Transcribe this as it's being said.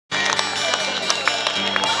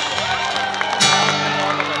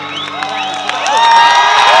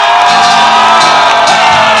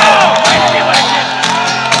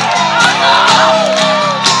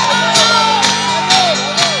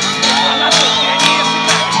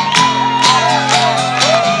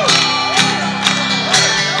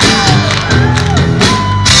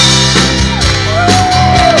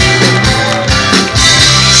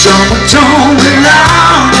told me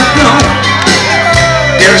long ago,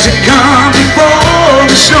 there's a calm before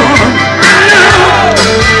the storm. I know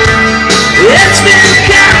it's been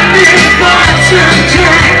coming for some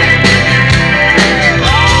time.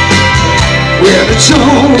 Well, they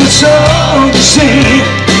told us all the same,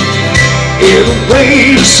 it'll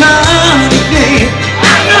wait a sunny day.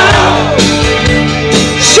 I know,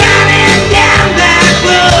 shining down that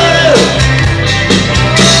road,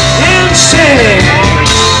 and said,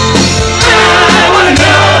 I wanna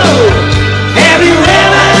know, have you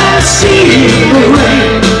ever seen the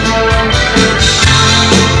rain?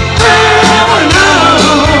 I wanna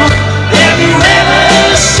know, have you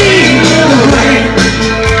ever seen the rain?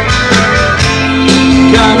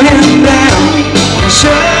 Coming down on a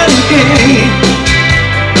sunny day.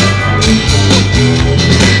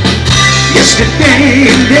 Yesterday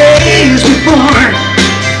and days before,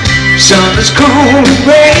 sun is cold and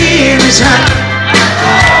rain is hot.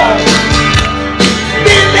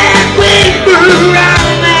 Been that way for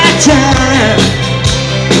around that time,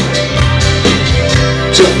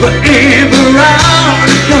 so forever on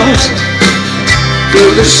it goes,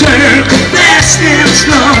 through the circle fast and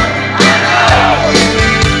slow.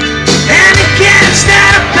 And it can't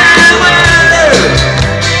stop my world.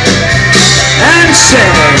 And say,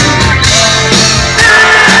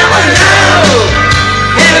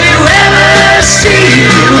 see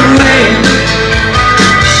the rain.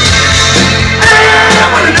 I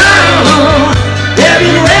wanna know, have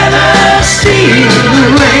you ever seen the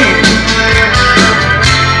rain?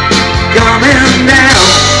 Coming down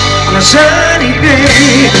on a sunny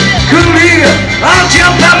day. Kuldiga, I'll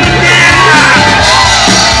jump up and down.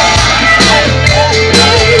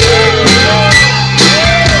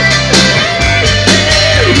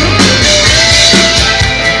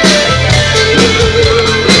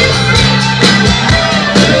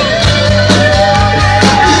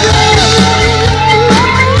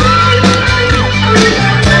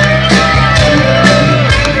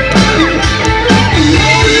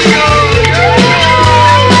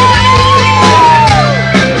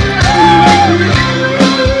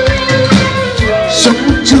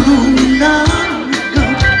 Someone told me long ago,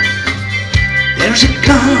 there's a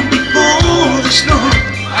calm before the storm.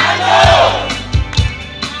 I know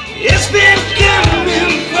it's been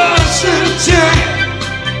coming for some time.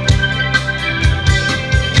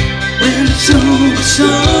 When it's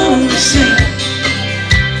all the same,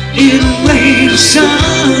 it'll rain a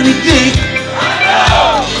sunny day. I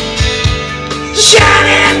know,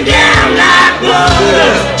 shining down like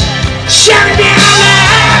water, shining down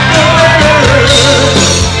like water.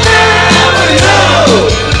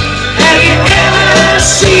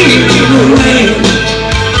 See the rain.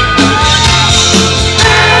 I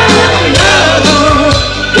know,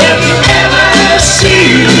 have you ever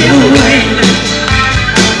seen the rain?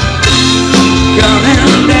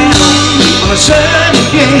 Coming down on a sunny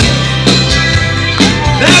day.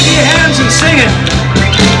 Clap your hands and sing it.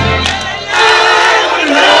 I wanna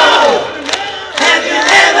know, have you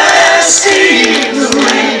ever seen the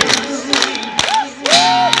rain?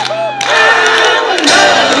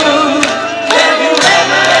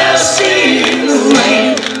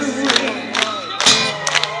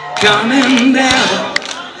 Coming down.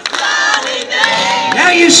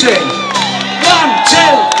 Now you say 1, 2,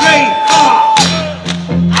 3, 4.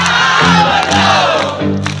 I wanna know,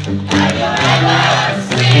 have you ever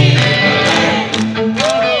seen the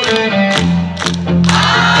rain? I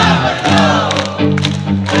wanna know,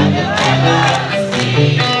 have you ever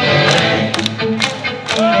seen the rain?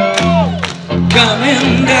 Coming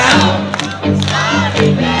down.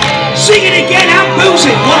 Sing it again, I'm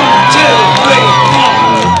boozing. 1, 2, 3, 4.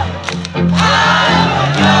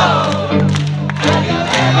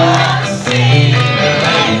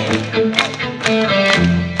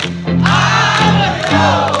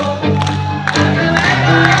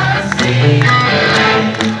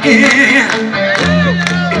 Yeah,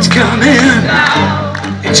 it's coming,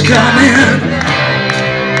 it's coming.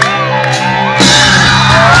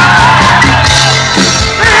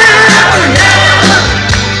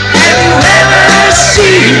 Have you ever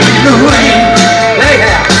seen the rain?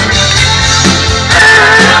 I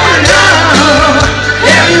wanna know,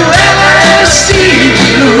 have you ever seen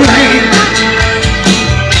the rain?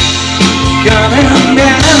 Coming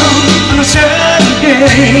down on a sunny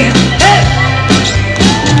day. Hey!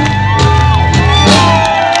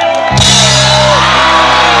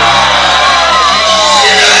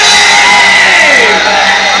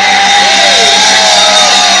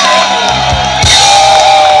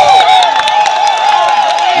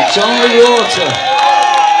 It's only water.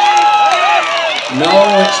 No,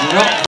 it's not.